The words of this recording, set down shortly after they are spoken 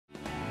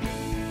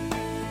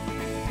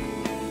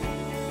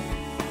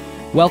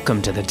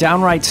Welcome to the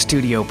Downright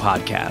Studio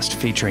podcast,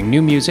 featuring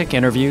new music,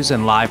 interviews,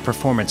 and live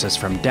performances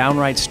from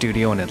Downright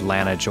Studio in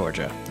Atlanta,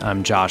 Georgia.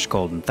 I'm Josh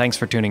Golden. Thanks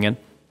for tuning in.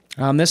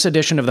 On this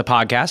edition of the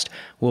podcast,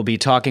 we'll be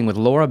talking with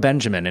Laura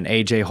Benjamin and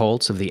AJ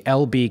Holtz of the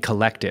LB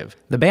Collective.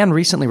 The band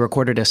recently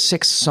recorded a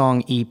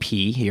 6-song EP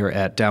here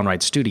at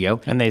Downright Studio,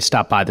 and they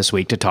stopped by this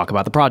week to talk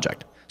about the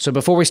project. So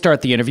before we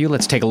start the interview,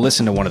 let's take a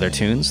listen to one of their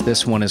tunes.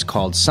 This one is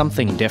called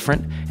Something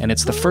Different, and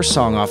it's the first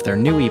song off their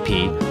new EP,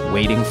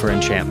 Waiting for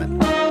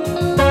Enchantment.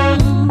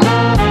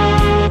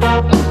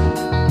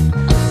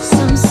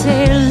 Some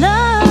say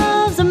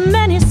love's a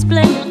many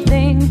splendid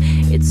thing.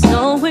 It's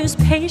always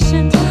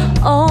patient,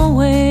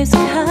 always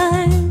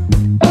kind.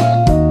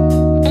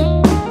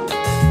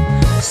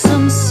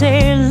 Some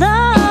say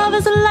love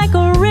is like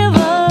a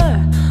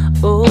river,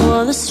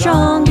 or the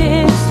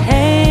strongest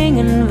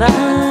hanging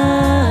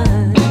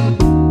vine.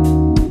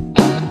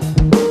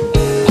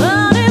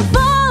 But if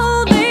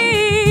all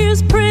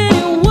these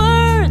pretty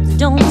words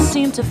don't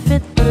seem to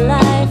fit the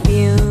life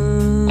you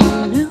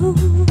knew,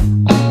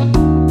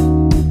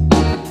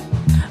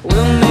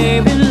 well,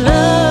 maybe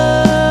love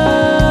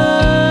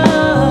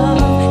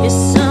is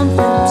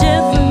something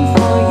different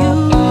for you.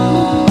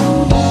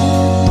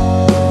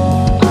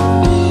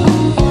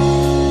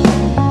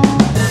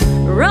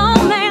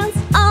 Romance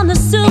on the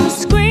silver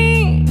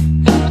screen,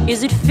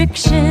 is it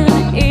fiction,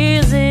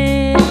 is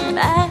it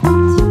fact?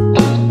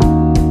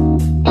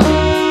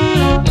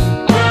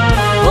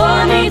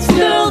 Boy meets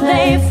girl,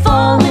 they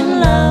fall in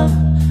love,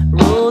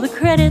 roll the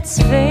credits,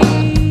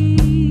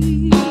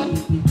 fade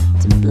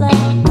to black.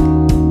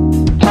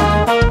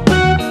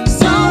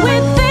 So we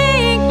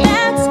think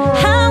that's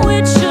how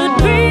it should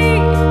be,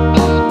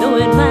 though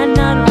it might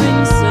not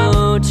ring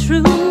so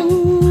true.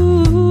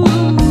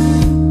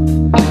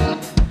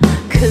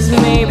 'Cause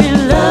maybe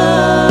love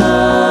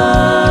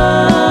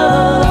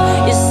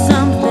is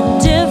something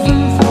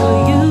different for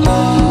you.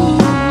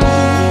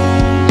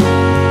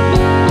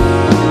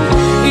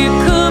 It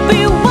could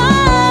be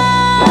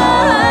wild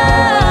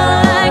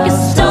like a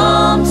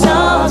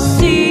storm-tossed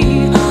sea,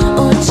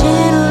 or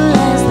gentle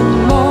as the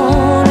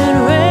morning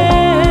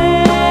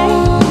rain,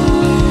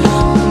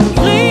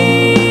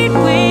 complete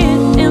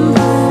with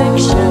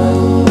imperfection,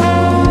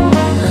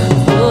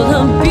 full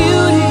of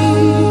beauty,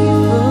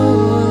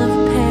 full of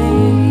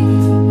pain.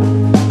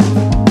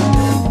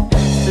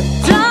 So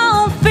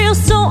don't feel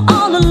so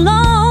all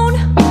alone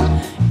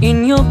in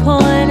your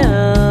point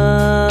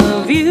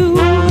of view.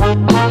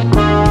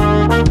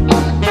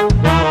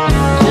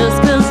 Just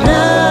 'cause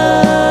love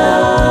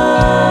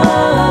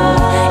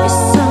is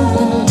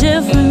something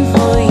different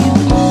for you.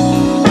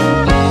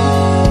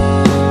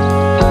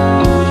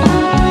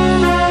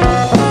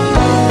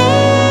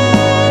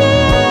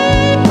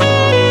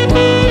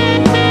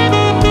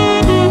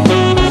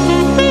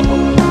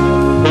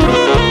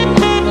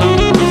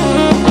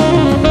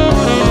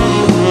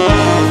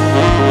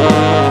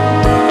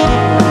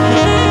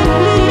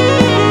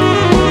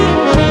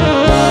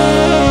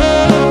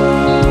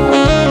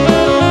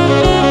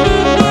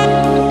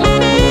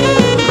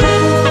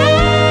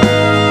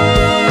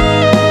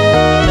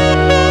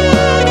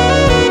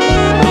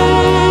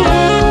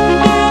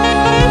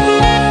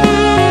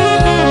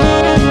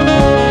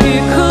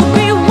 It could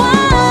be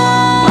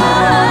wild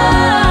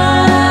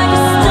like a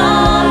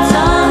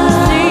storm-tossed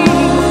sea,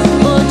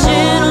 or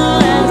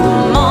gentle as the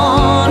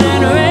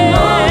morning rain,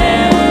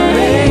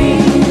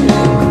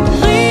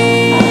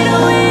 complete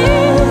with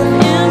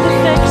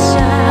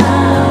imperfection,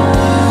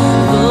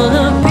 full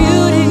of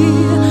beauty,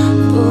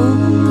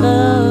 full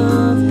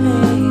of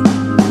pain.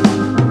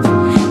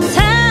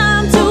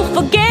 Time to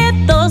forget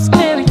those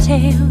fairy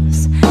tales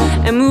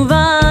and move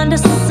on to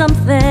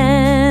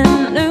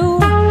something new.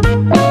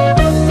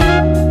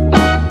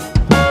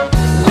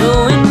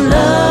 Knowing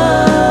love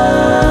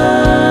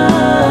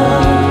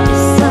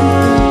is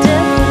something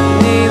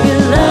different. Maybe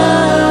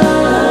love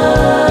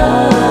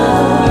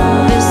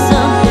is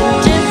something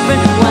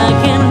different. Why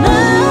can't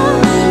love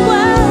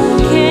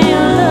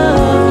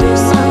be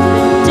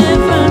something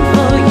different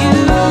for you?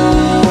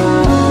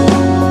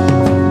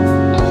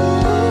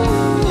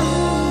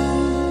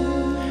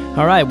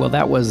 All right, well,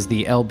 that was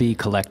the LB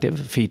Collective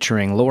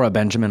featuring Laura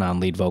Benjamin on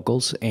lead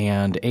vocals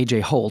and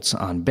AJ Holtz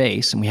on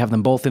bass. And we have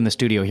them both in the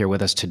studio here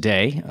with us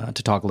today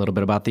to talk a little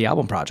bit about the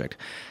album project.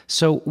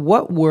 So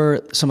what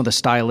were some of the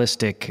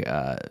stylistic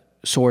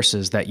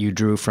sources that you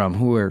drew from?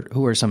 Who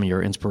are some of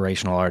your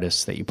inspirational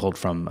artists that you pulled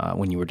from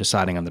when you were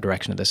deciding on the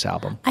direction of this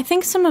album? I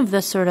think some of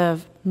the sort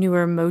of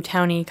newer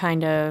Motown-y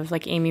kind of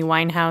like Amy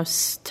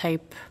Winehouse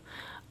type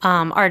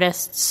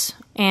artists.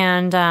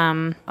 And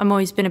I've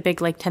always been a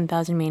big like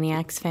 10,000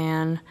 Maniacs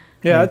fan.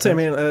 Yeah, I'd say,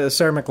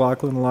 Sarah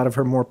McLachlan, a lot of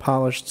her more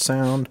polished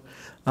sound.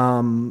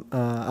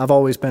 I've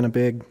always been a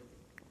big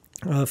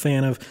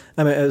fan of,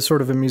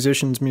 sort of a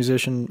musician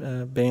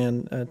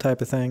band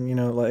type of thing. You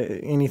know,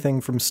 like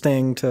anything from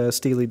Sting to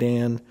Steely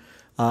Dan.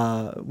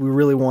 We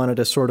really wanted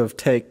to sort of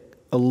take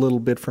a little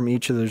bit from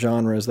each of the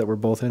genres that we're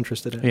both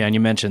interested in. Yeah, and you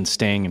mentioned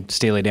Sting and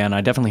Steely Dan.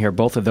 I definitely hear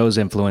both of those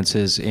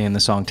influences in the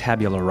song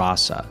Tabula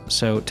Rasa.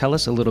 So tell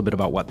us a little bit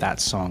about what that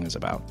song is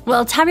about.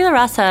 Well, tabula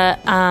rasa,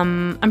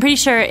 I'm pretty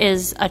sure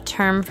is a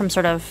term from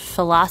sort of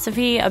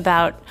philosophy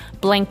about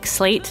blank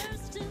slate.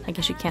 I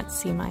guess you can't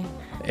see my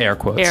Air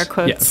quotes. Air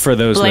quotes. Yeah, for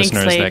those Blank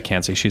listeners slate. that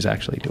can't see, she's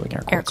actually doing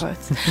air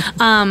quotes.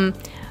 Air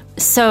quotes.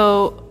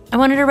 So I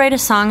wanted to write a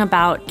song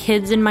about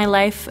kids in my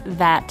life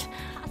that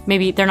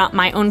maybe they're not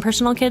my own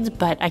personal kids,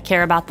 but I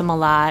care about them a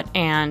lot,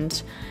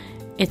 and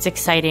it's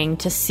exciting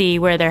to see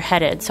where they're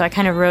headed. So I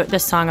kind of wrote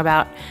this song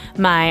about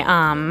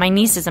my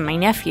nieces and my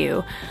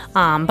nephew,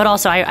 but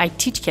also I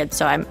teach kids,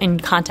 so I'm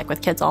in contact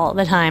with kids all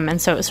the time, and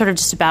so it's sort of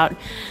just about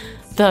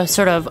the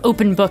sort of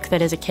open book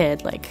that is a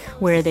kid, like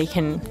where they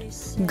can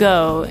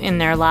go in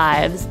their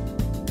lives.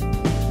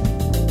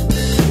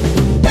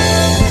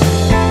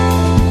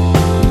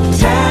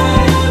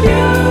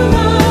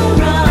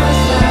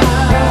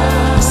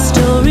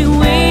 Story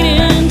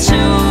waiting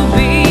to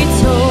be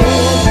told.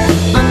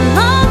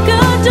 Unlock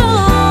a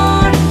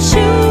door,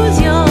 choose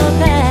your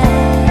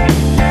path.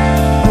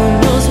 Who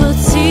knows what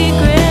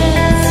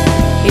secrets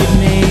it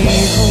may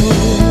hold.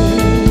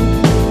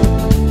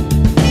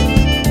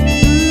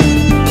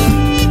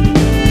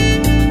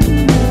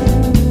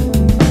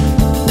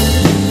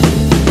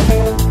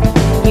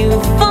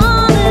 You've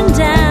fallen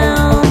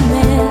down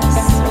this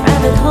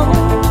rabbit hole.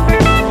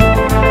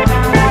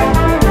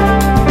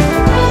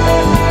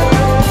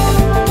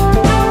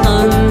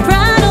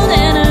 Unbridled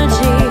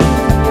energy,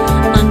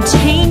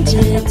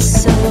 untainted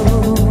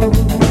soul.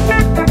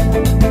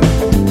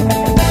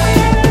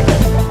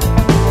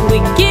 We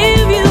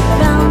give you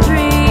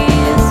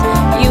boundaries,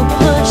 you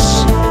push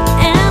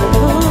and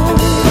pull.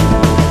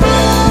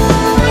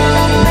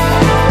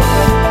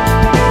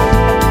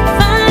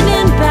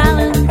 Finding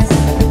balance,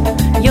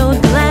 your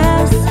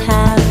glass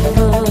half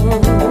full.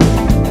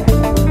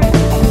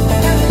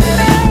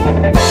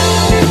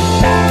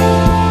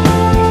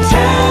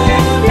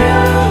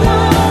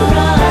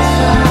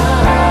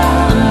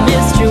 A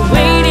mystery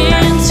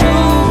waiting to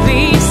be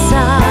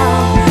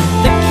solved.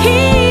 The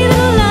key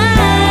that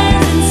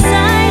lies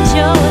inside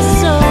your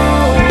soul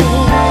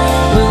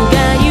will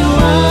guide you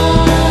on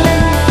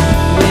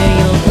where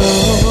you'll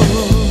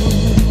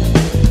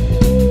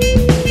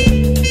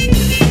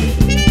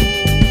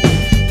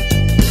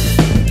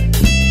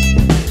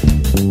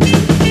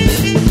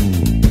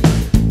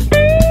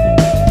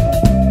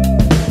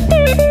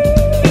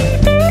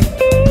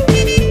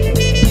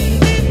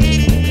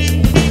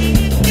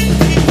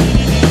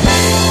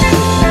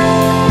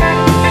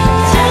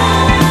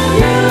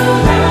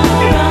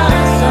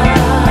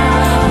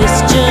This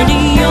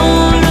journey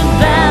you're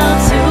about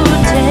to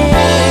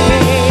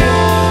take,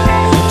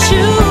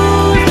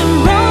 choose the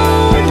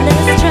road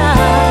less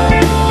traveled,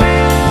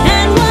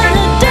 and what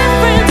a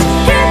difference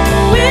it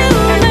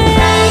will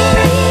make.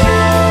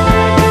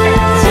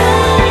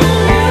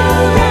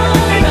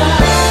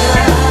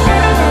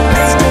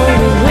 A story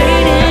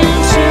waiting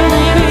to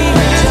be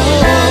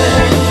told.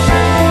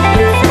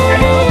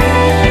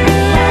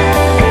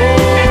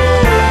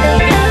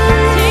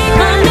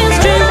 A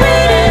mystery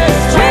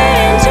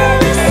waiting to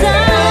be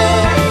solved.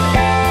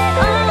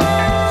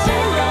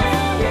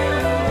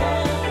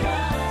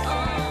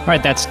 All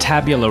right, that's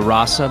Tabula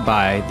Rasa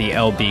by the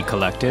LB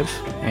Collective.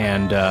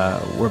 And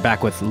we're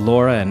back with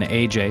Laura and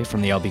AJ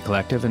from the LB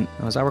Collective. And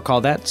as I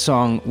recall, that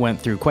song went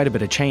through quite a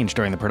bit of change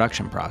during the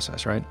production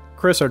process, right?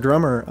 Chris, our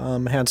drummer,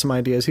 had some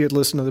ideas. He had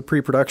listened to the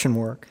pre-production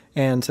work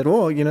and said,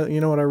 "Well, you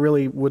know what? I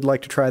really would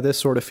like to try this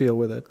sort of feel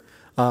with it."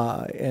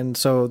 And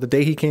so the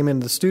day he came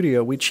into the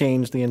studio, we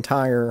changed the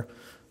entire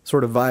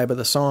sort of vibe of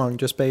the song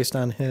just based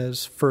on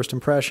his first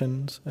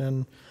impressions,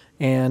 and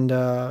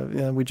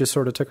we just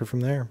sort of took it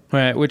from there.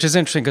 Right, which is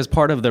interesting because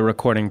part of the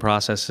recording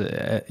process,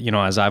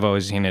 as I've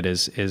always seen it,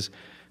 is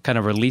kind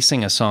of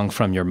releasing a song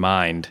from your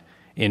mind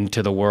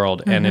into the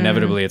world, and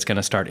inevitably it's going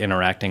to start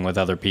interacting with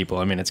other people.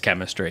 I mean, it's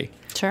chemistry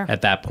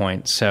at that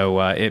point.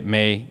 So it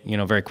may,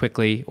 very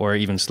quickly or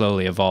even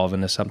slowly evolve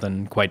into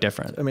something quite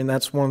different. I mean,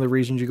 that's one of the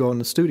reasons you go in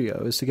the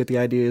studio, is to get the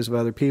ideas of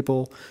other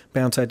people,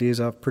 bounce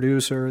ideas off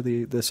producer,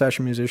 the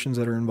session musicians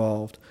that are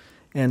involved,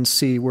 and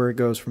see where it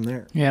goes from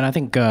there. Yeah, and I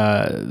think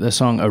the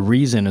song A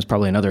Reason is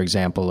probably another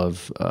example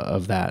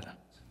of that.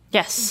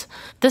 Yes.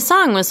 The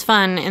song was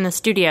fun in the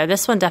studio.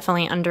 This one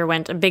definitely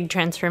underwent a big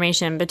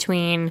transformation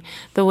between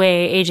the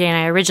way AJ and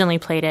I originally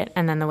played it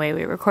and then the way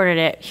we recorded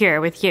it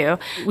here with you.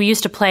 We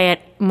used to play it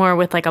more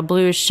with like a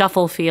blues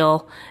shuffle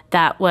feel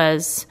that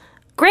was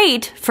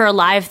great for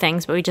live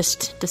things, but we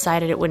just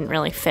decided it wouldn't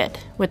really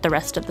fit with the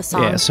rest of the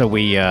song. Yeah, so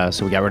we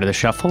got rid of the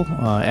shuffle,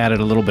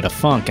 added a little bit of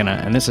funk,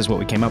 and this is what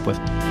we came up with.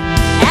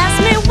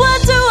 Ask me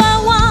what do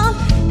I want?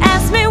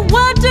 Ask me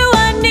what do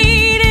I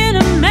need in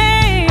a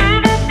man?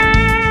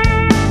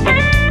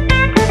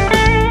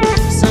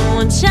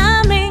 Someone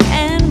charming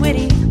and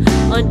witty,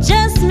 or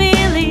just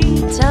merely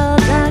tall,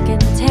 dark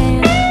and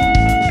tan?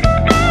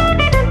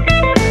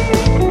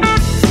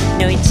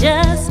 No, he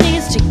just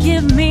needs to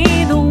give me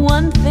the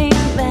one thing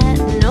that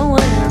no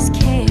one else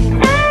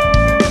can.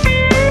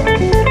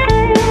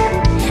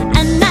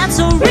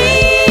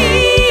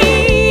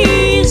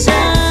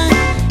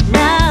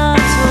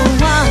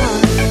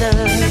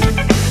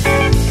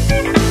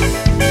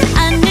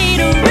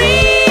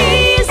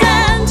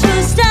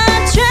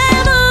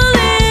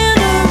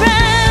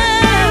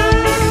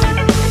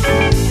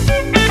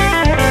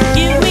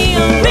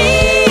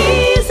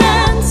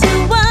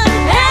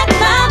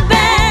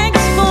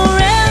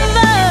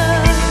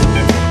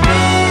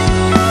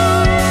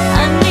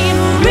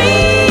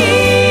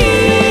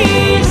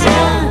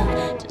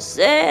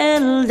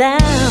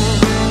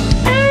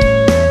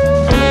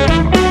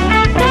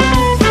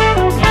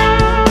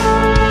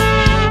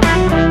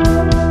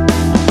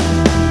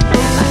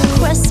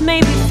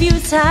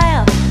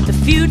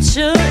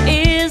 sure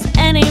is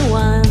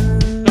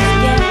anyone's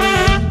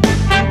guess.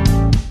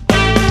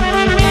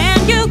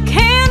 And you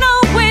can't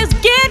always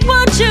get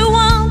what you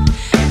want.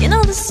 You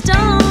know the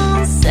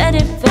stone said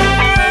it best.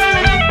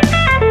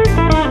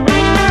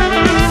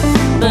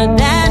 But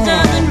that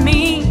doesn't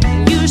mean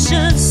you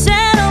should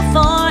settle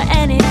for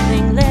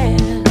anything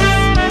less.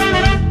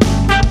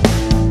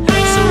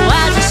 So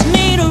I just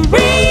need a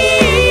reason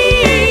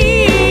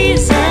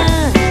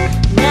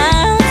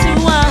not to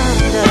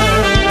wonder.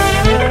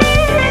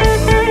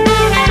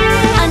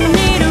 I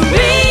need a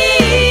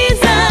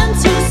reason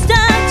to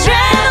stop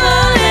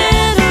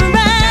traveling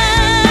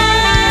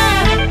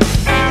around.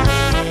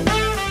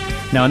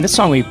 Now, in this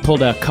song, we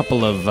pulled a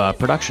couple of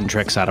production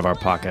tricks out of our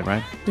pocket,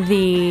 right?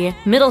 The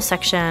middle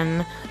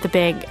section, the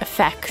big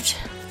effect,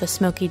 the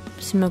smoky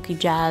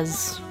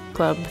jazz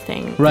club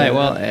thing. Right.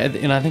 Well,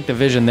 and I think the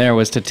vision there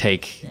was to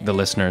take the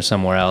listener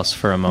somewhere else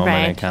for a moment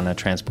Right. and kind of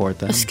transport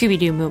them. A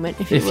Scooby-Doo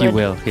moment, if If you you would.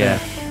 will, yeah.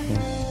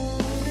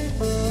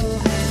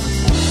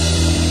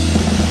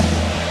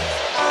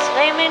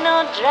 Slay me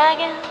no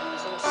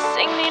dragons and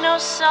sing me no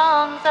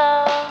songs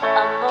of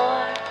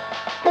amour.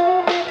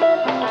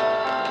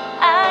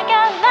 I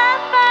got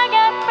life, I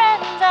got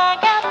friends, I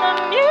got the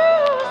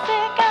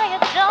music I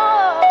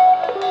adore.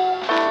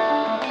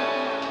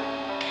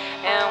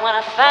 And when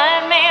I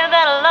find me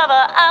that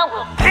lover, I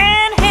will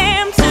pin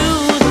him to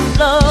the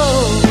floor.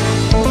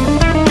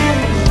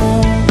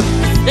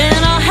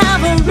 Then I'll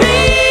have a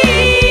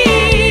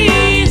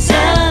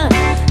reason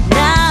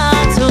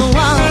not to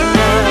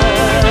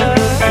wonder.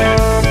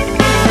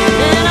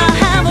 Then I'll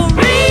have a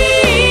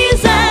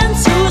reason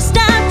to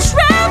stop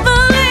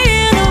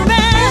traveling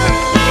around.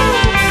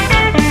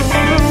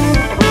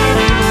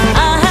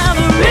 I'll have a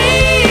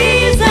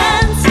reason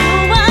to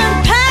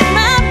unpack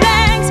my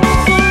bags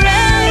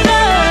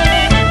forever.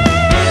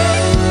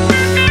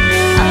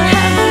 I'll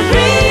have a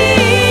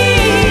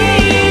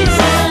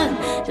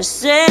reason to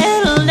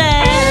settle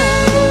down.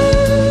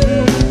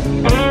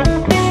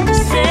 To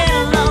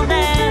settle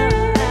down.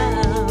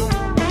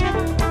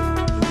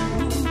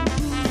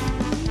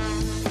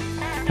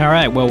 All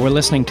right. Well, we're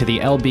listening to the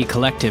LB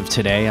Collective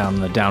today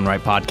on the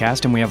Downright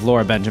Podcast, and we have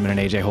Laura Benjamin and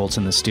AJ Holtz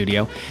in the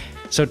studio.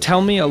 So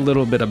tell me a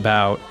little bit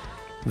about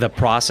the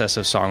process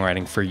of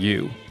songwriting for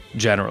you,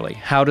 generally.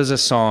 How does a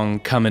song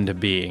come into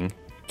being?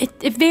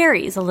 It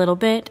varies a little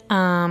bit.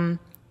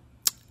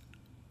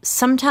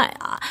 Sometimes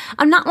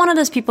I'm not one of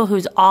those people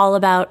who's all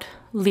about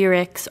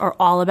lyrics or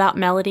all about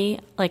melody.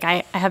 Like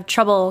I have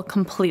trouble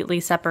completely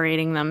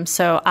separating them.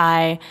 So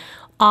I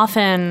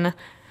often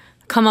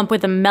come up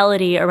with a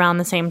melody around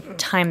the same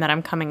time that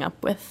I'm coming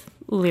up with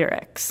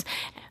lyrics.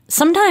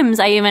 Sometimes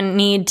I even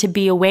need to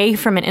be away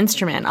from an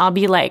instrument. I'll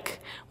be like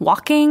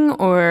walking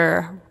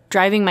or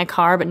driving my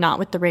car, but not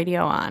with the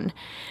radio on,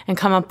 and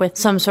come up with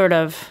some sort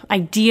of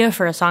idea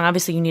for a song.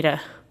 Obviously, you need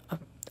a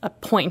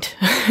point,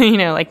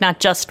 like not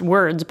just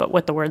words, but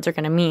what the words are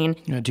going to mean.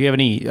 Do you have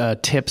any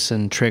tips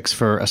and tricks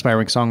for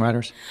aspiring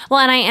songwriters?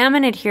 Well, and I am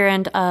an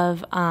adherent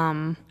of,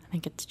 I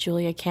think it's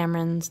Julia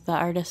Cameron's The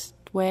Artist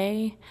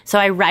Way. So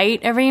I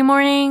write every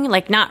morning, I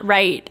don't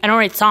write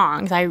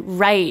songs, I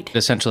write.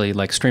 Essentially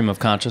like stream of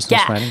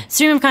consciousness writing?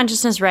 Stream of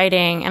consciousness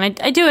writing, and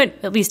I do it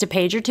at least a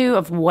page or two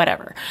of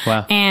whatever.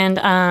 Wow.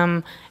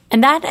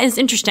 And that is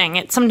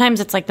interesting. Sometimes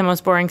it's like the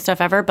most boring stuff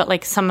ever, but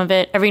like some of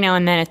it, every now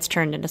and then it's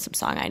turned into some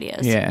song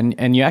ideas. Yeah,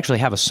 and you actually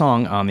have a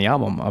song on the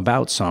album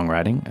about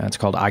songwriting. It's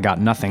called I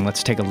Got Nothing.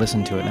 Let's take a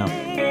listen to it now.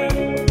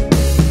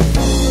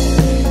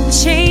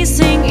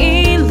 Chasing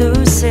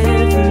elusive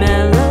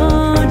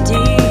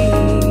melodies,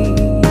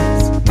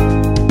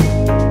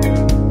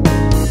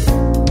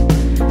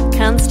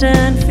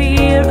 constant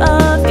fear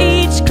of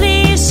each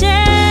cliche.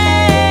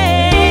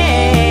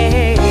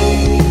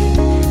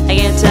 I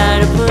get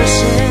tired of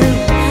pushing,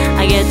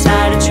 I get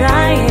tired of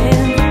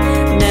trying,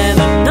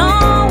 never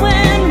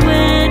knowing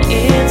when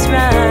it's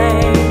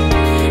right.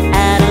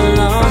 At a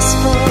loss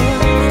for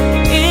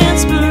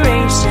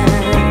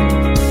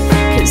inspiration,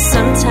 'cause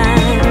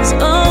sometimes,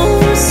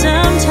 oh,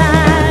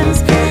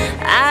 sometimes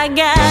I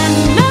got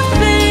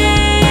nothing,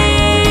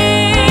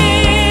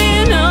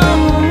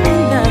 oh,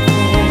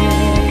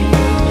 nothing.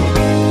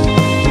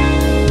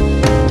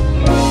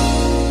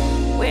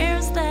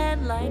 Where's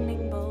that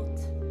lightning bolt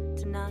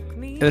to knock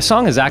me? The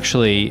song is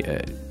actually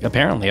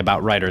apparently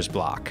about writer's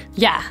block.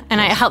 Yeah, and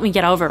it helped me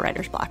get over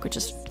writer's block, which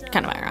is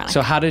kind of ironic.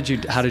 So how did you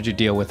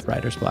deal with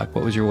writer's block?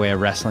 What was your way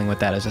of wrestling with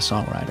that as a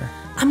songwriter?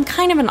 I'm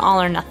kind of an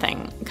all or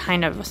nothing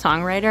kind of a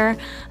songwriter.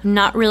 I'm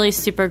not really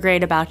super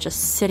great about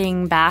just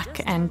sitting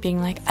back and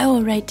being like, I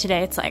will write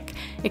today. It's like,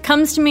 it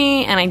comes to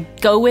me and I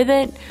go with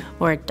it,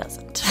 or it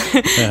doesn't.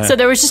 So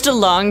there was just a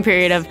long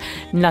period of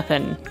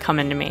nothing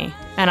coming to me.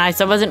 And I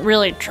wasn't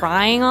really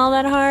trying all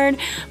that hard,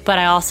 but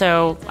I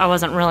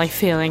wasn't really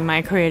feeling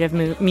my creative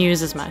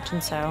muse as much.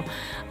 And so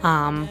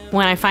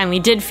when I finally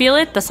did feel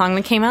it, the song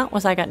that came out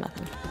was I Got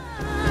Nothing.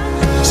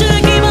 Should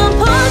I keep on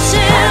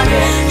pushing?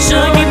 Should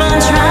I keep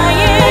on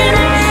trying?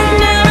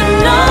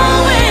 Never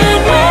knowing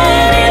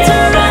when it's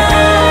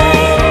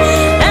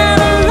right. At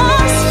a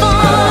loss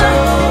for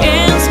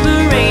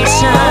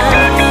inspiration.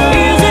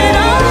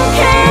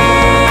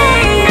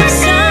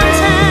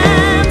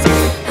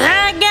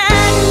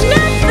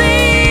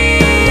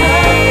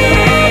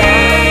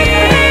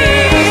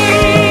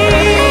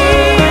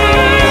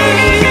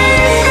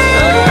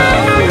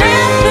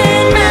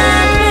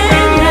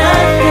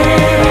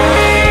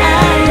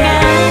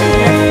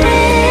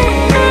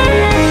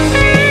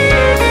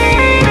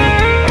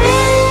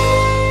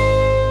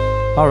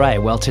 All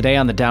right, well, today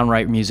on the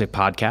Downright Music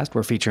Podcast,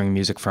 we're featuring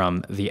music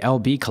from the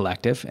LB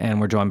Collective, and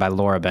we're joined by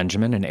Laura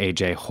Benjamin and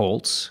AJ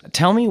Holtz.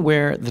 Tell me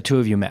where the two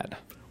of you met.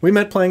 We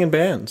met playing in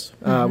bands.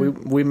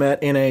 We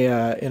met in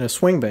a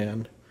swing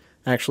band,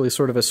 actually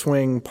sort of a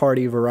swing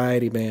party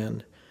variety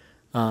band,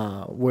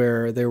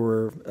 where there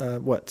were,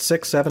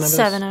 seven of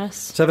us?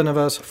 Seven of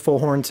us, full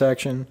horn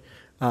section,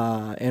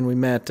 and we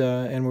met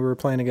and we were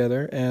playing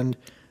together, and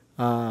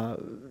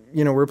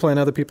we were playing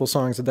other people's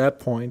songs at that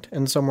point,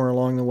 and somewhere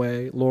along the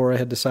way, Laura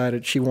had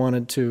decided she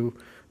wanted to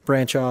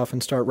branch off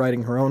and start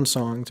writing her own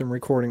songs and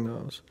recording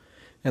those.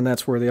 And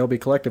that's where the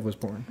LB Collective was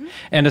born.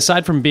 And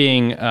aside from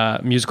being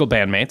musical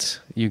bandmates,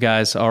 you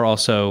guys are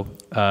also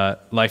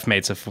life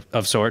mates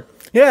of sort.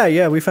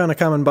 Yeah, we found a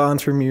common bond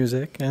through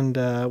music, and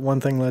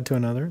one thing led to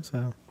another.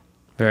 So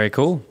very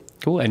cool.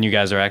 And you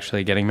guys are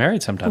actually getting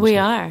married sometime We soon.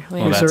 are.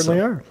 We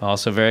certainly are.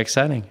 Also very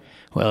exciting.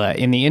 Well,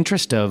 in the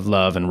interest of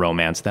love and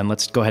romance, then,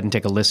 let's go ahead and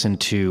take a listen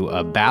to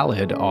a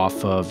ballad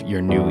off of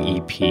your new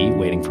EP,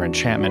 Waiting for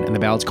Enchantment, and the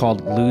ballad's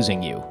called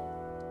Losing You.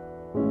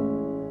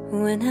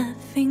 When I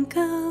think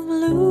of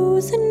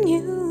losing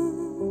you,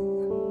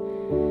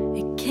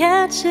 it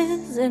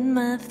catches in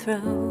my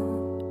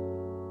throat.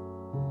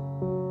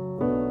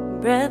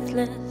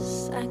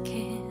 Breathless, I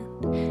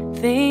can't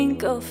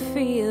think or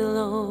feel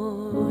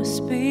or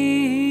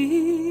speak.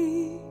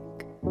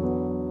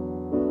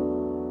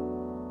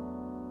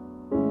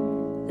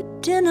 The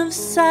din of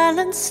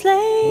silence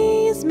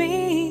slays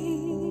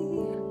me,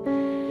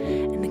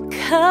 and the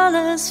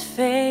colors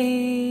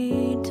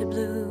fade to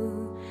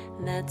blue.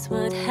 That's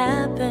what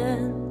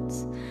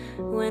happens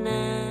when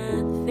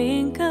I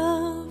think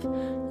of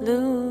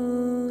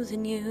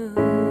losing you.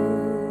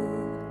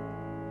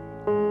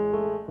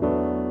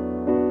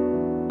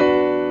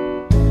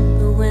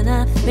 But when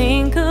I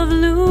think of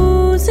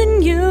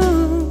losing you,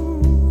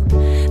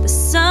 the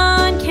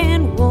sun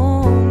can't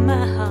warm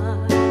my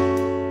heart.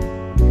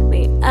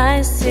 The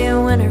icy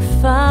winter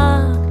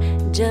fog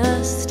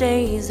just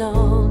stays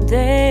all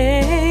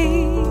day.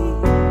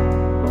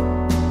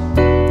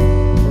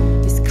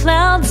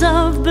 Clouds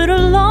of bitter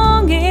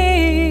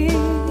longing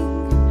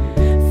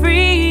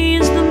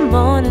freeze the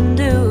morning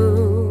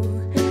dew.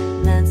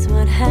 That's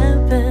what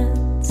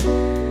happens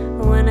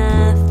when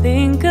I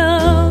think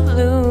of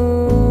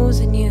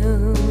losing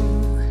you.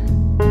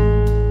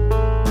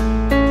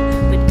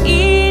 But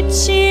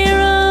each year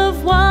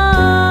of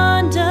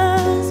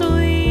wonders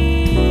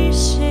we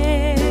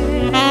share,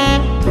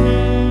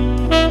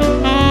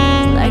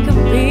 like a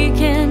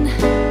beacon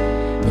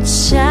that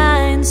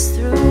shines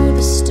through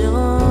the storm.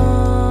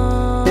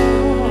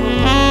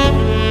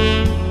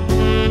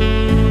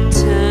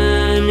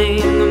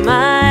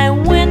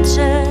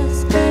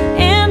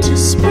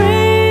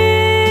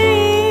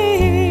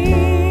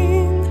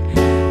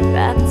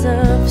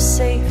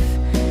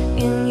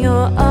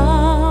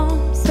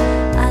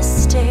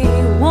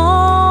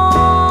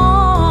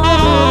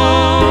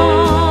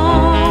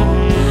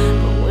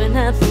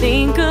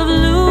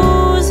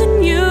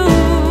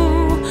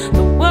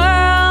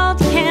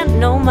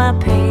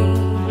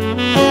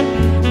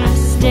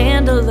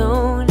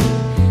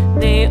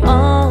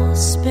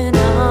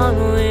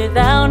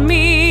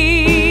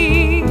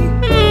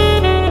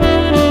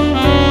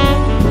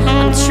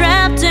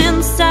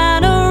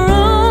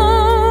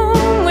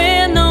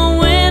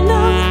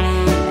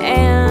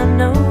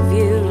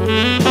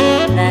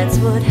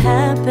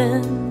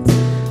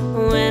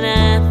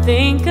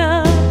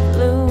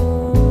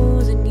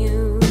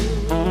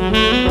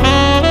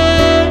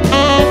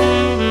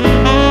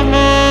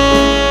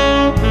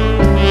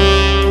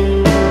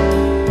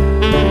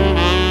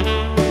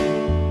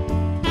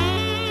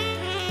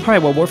 All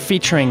right, well, we're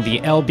featuring the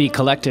LB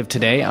Collective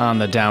today on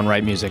the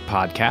Downright Music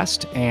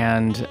Podcast,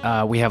 and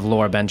we have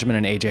Laura Benjamin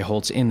and AJ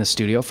Holtz in the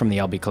studio from the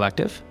LB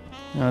Collective.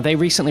 They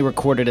recently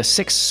recorded a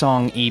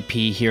 6-song EP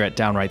here at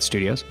Downright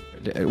Studios.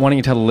 Why don't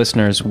you tell the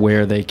listeners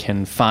where they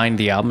can find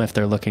the album if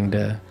they're looking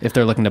to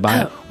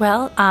buy it?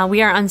 Well,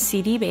 we are on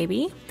CD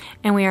Baby,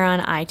 and we are on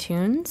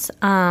iTunes.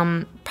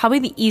 Probably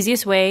the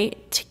easiest way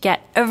to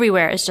get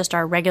everywhere is just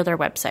our regular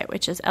website,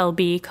 which is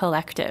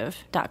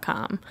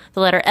lbcollective.com. The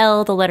letter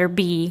L, the letter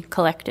B,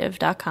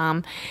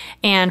 collective.com.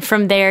 And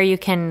from there, you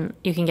can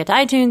get to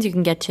iTunes, you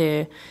can get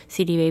to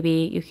CD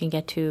Baby, you can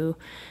get to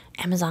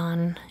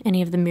Amazon,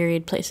 any of the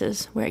myriad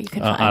places where you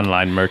can find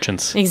online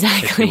merchants.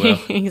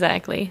 Exactly,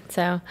 exactly.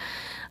 So,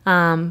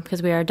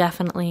 because we are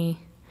definitely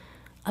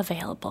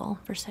available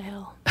for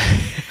sale.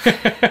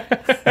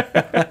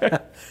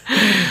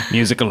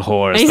 Musical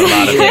whores, a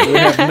lot of we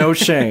have no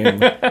shame.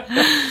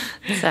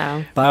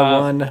 So, buy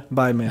one,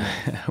 buy many.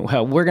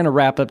 Well, we're going to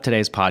wrap up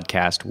today's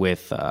podcast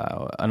with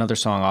another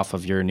song off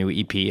of your new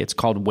EP. It's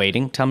called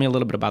Waiting. Tell me a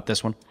little bit about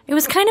this one. It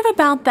was kind of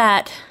about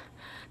that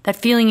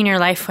feeling in your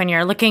life when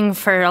you're looking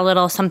for a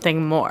little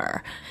something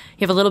more.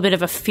 You have a little bit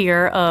of a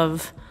fear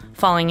of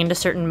falling into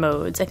certain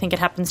modes. I think it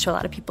happens to a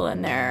lot of people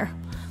in their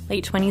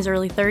late 20s,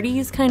 early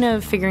 30s, kind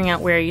of figuring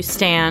out where you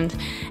stand,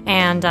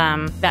 and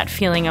that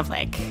feeling of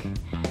like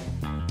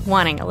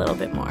wanting a little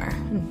bit more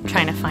and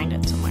trying to find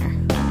it somewhere.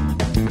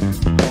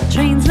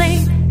 Train's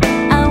late,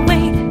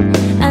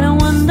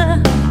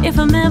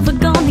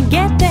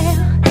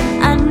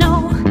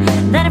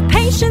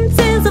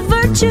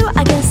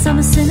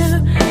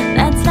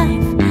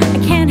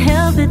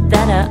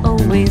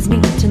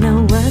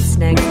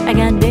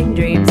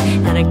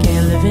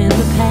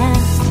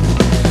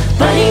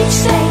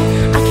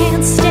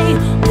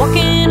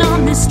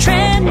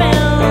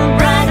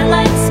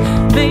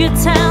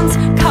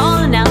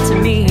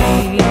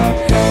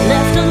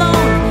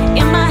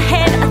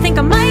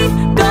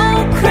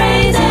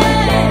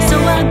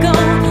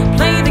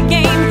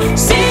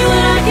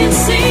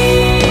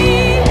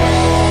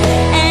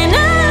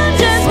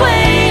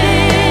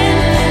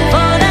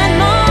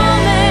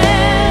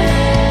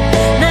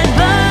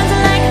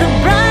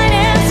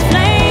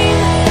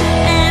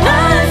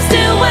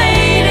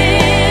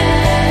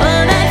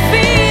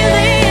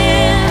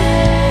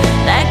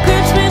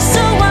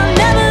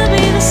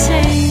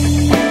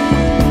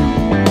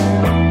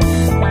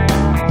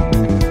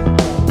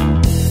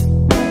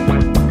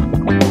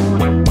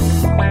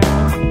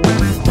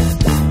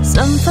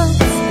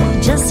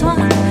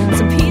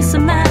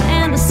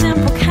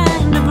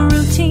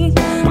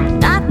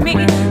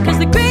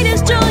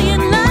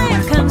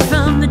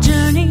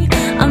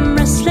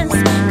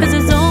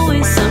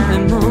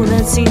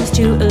 tries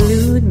to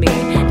elude me,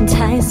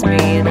 entice me,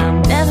 and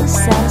I'm never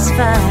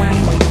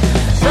satisfied.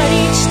 But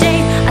each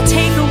day I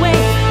take away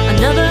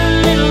another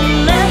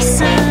little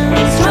lesson.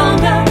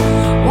 Stronger,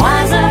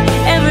 wiser,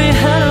 every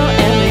hurdle,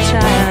 every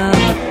trial.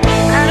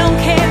 I don't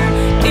care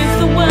if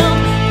the world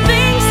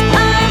thinks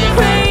I'm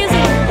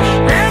crazy.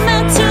 I'm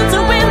not tuned to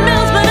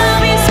windmills, but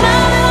I'll be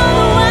smiling all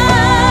the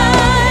while.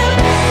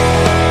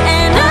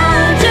 And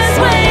I'm just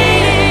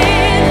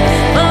waiting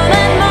for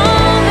that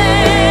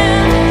moment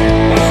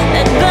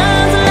that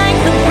burns like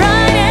the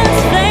brightest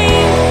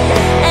flame.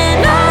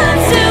 And I'm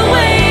still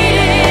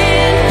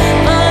waiting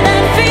for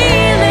that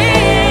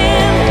feeling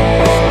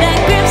that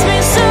grips me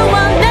so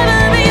I'll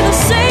never be the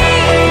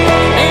same.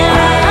 And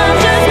I'm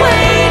just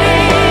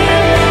waiting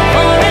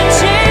for a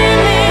chance.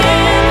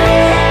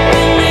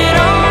 Will it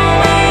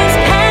always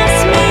pass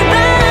me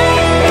by?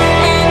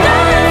 And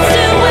I'm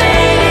still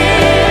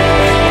waiting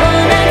for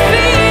that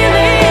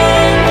feeling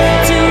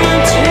to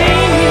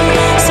unchain me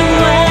so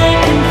I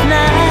can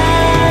fly.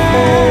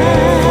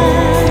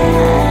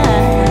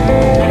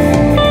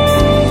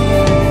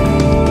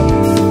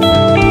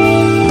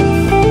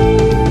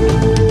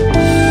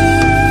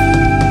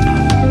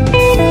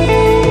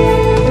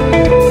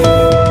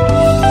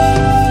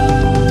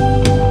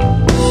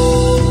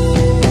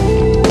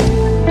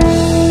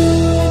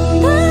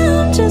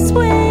 I'm just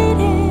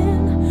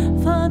waiting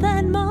for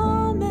that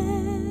moment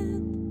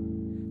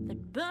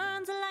that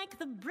burns like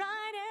the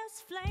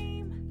brightest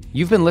flame.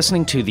 You've been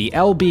listening to the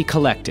LB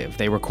Collective.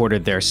 They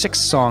recorded their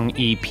 6-song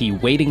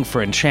EP, Waiting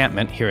for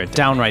Enchantment, here at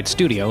Downright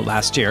Studio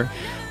last year.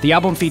 The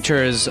album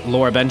features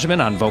Laura Benjamin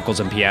on vocals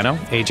and piano,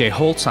 AJ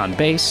Holtz on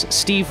bass,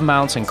 Steve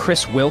Mounts and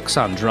Chris Wilkes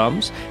on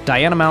drums,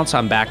 Diana Mounts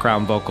on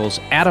background vocals,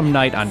 Adam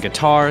Knight on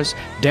guitars,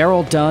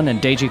 Daryl Dunn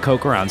and Deji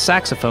Coker on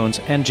saxophones,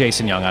 and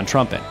Jason Young on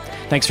trumpet.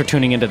 Thanks for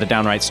tuning into the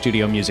Downright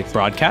Studio Music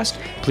broadcast.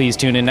 Please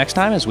tune in next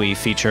time as we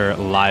feature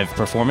live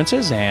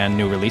performances and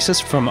new releases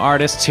from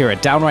artists here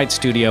at Downright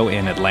Studio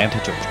in Atlanta,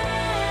 Georgia.